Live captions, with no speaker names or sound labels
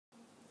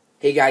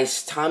Hey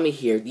guys, Tommy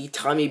here, the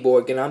Tommy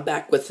Borg, and I'm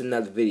back with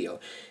another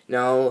video.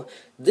 Now,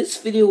 this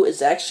video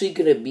is actually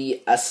going to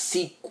be a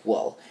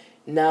sequel.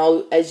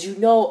 Now, as you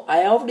know,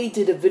 I already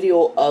did a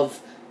video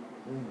of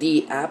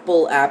the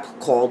Apple app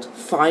called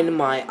Find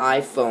My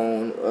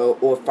iPhone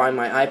or Find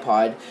My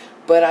iPod,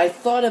 but I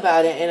thought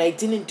about it and I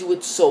didn't do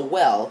it so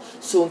well.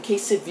 So in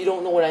case if you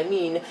don't know what I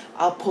mean,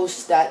 I'll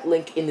post that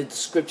link in the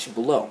description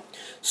below.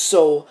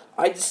 So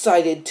I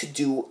decided to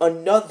do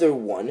another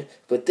one,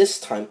 but this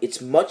time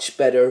it's much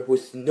better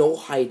with no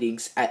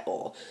hidings at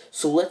all.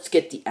 So let's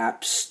get the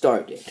app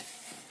started.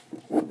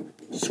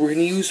 So we're going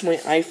to use my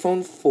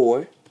iPhone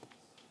 4.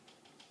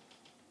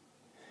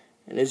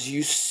 And as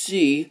you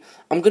see,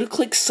 I'm going to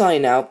click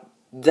sign out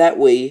that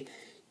way,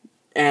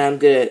 and I'm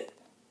going to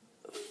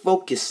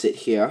focus it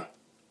here.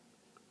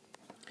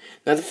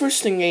 Now the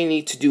first thing I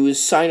need to do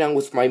is sign on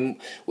with my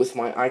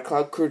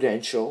iCloud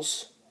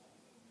credentials.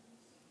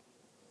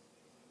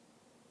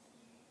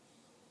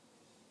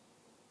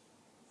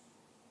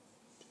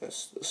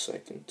 Just a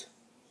second.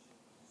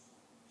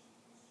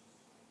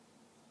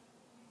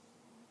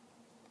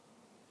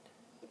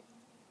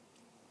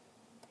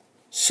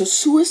 So as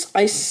soon as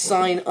I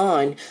sign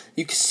on,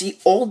 you can see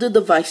all the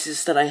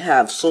devices that I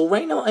have. So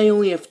right now I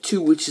only have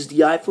two, which is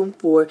the iPhone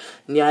 4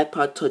 and the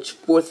iPod Touch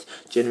 4th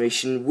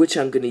generation, which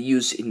I'm going to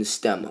use in this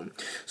demo.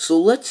 So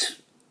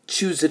let's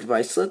choose a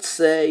device. Let's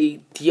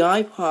say the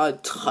iPod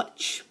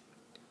Touch.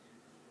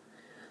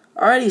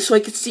 Alrighty, so I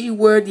can see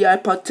where the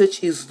iPod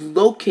Touch is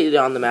located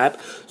on the map.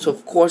 So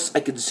of course I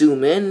could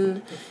zoom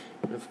in.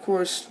 And of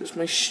course, there's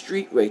my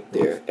street right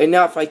there. And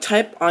now if I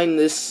type on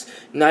this,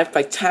 if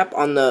I tap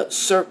on the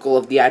circle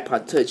of the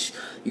iPod Touch,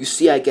 you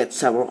see I get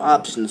several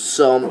options.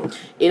 So,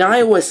 in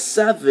iOS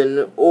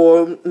 7,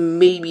 or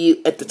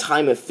maybe at the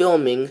time of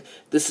filming,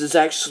 this is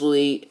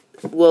actually,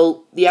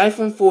 well, the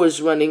iPhone 4 is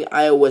running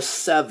iOS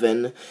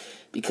 7,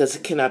 because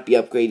it cannot be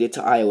upgraded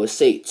to iOS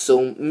 8.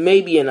 So,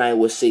 maybe in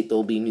iOS 8 there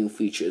will be new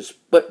features,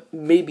 but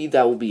maybe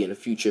that will be in a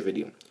future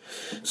video.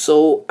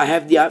 So I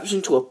have the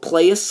option to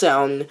play a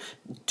sound,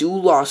 do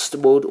lost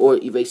mode, or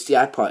erase the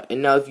iPod.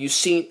 And now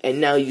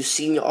you've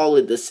seen all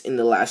of this in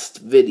the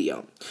last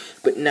video.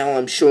 But now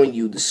I'm showing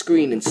you the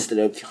screen instead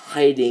of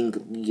hiding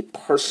the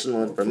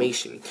personal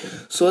information.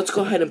 So let's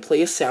go ahead and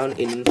play a sound.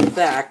 And in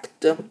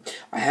fact,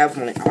 I have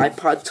my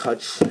iPod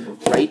Touch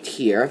right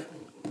here.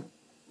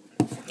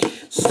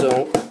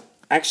 So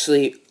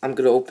actually, I'm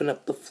gonna open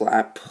up the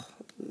flap.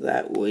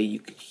 That way you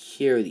can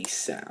hear the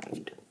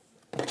sound.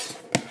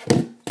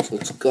 So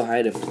let's go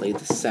ahead and play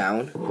the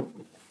sound.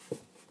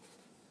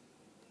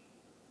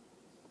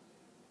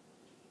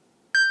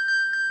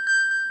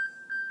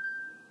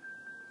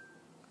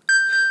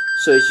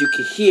 So as you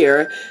can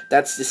hear,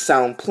 that's the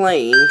sound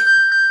playing.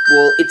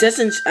 Well, it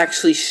doesn't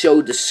actually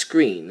show the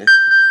screen.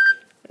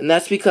 And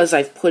that's because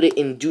I've put it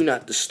in Do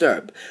Not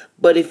Disturb.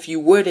 But if you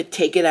were to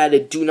take it out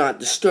of Do Not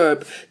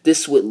Disturb,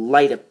 this would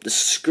light up the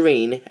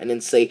screen and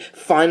then say,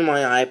 Find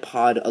My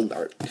iPod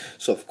Alert.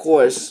 So of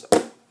course,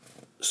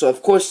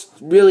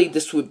 really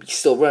this would be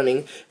still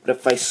running, but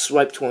if I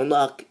swipe to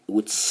unlock, it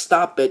would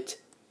stop it,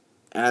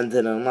 and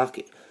then unlock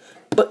it.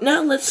 But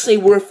now let's say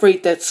we're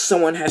afraid that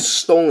someone has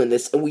stolen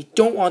this, and we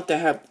don't want to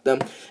have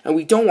them,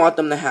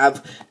 to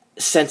have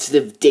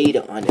sensitive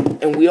data on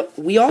it. And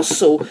we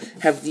also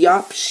have the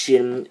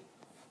option.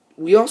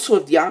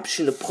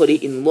 To put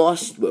it in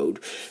lost mode.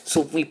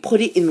 So if we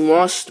put it in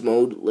lost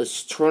mode,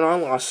 let's turn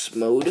on lost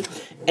mode,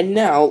 and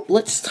now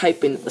let's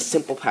type in a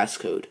simple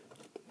passcode.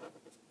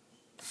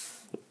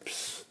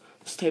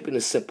 Let's type in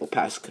a simple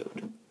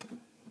passcode.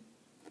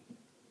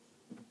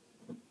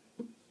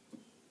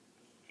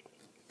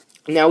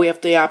 Now we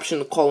have the option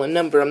to call a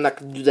number. I'm not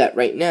going to do that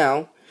right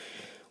now.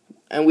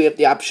 And we have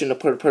the option to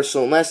put a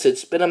personal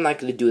message, but I'm not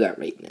going to do that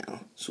right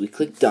now. So we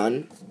click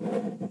done.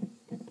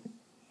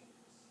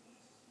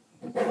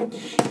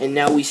 And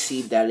now we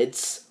see that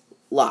it's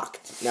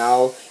locked.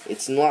 Now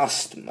it's in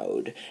lost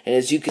mode. And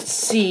as you can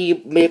see,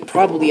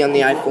 probably on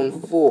the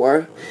iPhone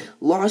 4,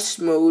 lost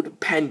mode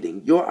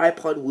pending. Your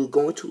iPod will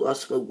go into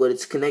lost mode when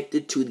it's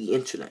connected to the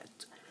internet.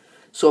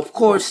 So of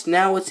course,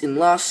 now it's in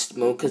lost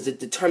mode because it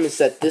determines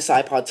that this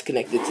iPod's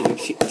connected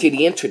to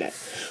the internet.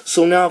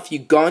 So now if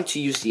you're going to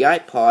use the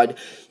iPod,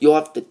 you'll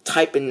have to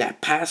type in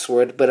that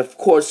password. But of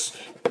course,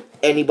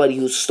 anybody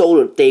who stole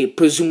it, they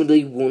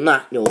presumably will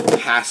not know the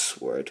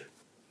password.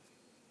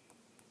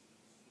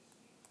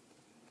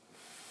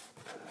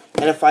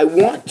 And if I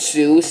want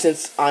to,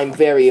 since I'm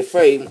very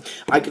afraid,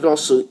 I could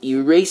also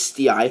erase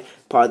the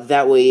iPod.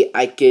 That way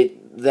I could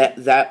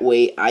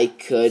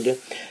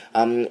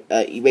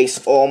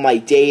erase all my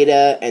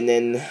data and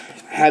then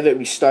have it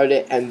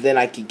restarted, and then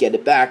I could get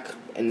it back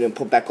and then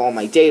put back all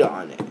my data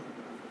on it.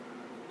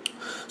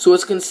 So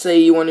it's going to say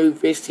you want to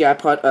erase the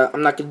iPod.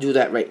 I'm not going to do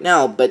that right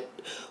now, but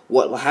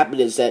what will happen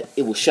is that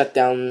it will shut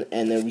down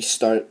and then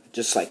restart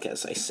just like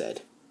as I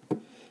said.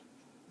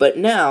 But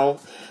now,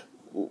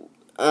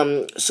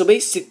 so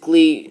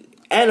basically,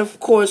 and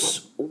of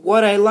course,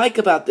 what I like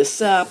about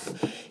this app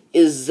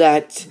is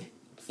that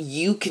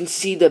you can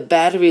see the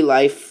battery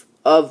life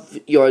of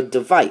your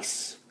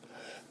device.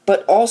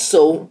 But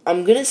also,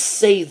 I'm gonna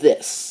say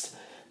this.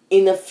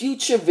 In a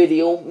future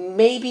video,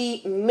 maybe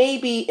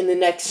in the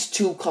next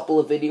couple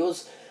of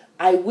videos,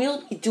 I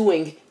will be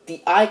doing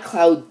the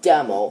iCloud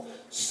demo.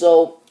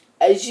 So,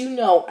 as you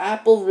know,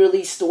 Apple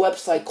released a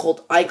website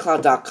called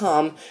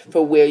iCloud.com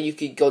for where you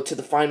could go to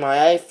the Find My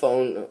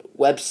iPhone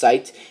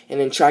website and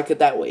then track it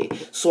that way.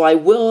 So I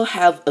will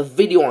have a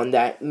video on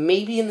that,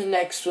 maybe in the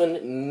next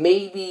one,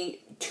 maybe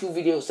 2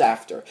 videos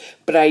after.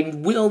 But I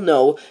will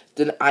know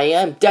that I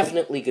am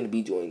definitely going to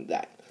be doing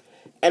that.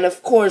 And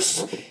of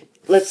course,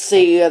 let's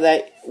say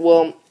that,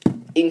 well,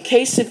 in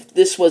case if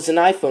this was an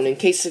iPhone, in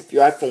case if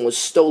your iPhone was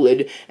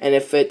stolen, and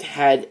if it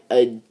had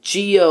a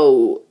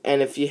geo,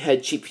 and if you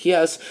had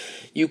GPS,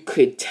 you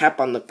could tap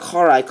on the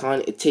car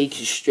icon, it takes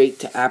you straight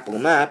to Apple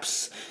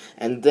Maps,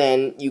 and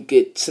then you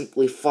could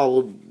simply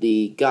follow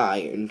the guy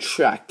and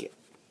track it.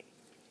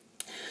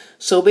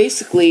 So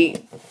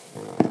basically,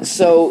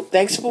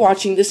 thanks for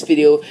watching this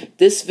video.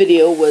 This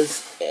video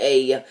was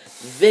a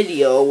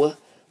video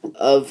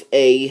of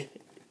a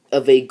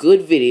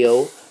good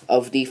video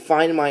of the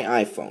Find My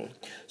iPhone.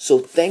 So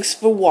thanks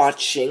for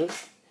watching,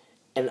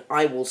 and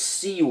I will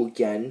see you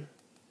again.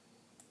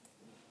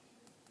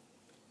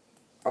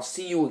 I'll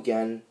see you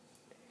again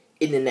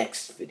in the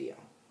next video.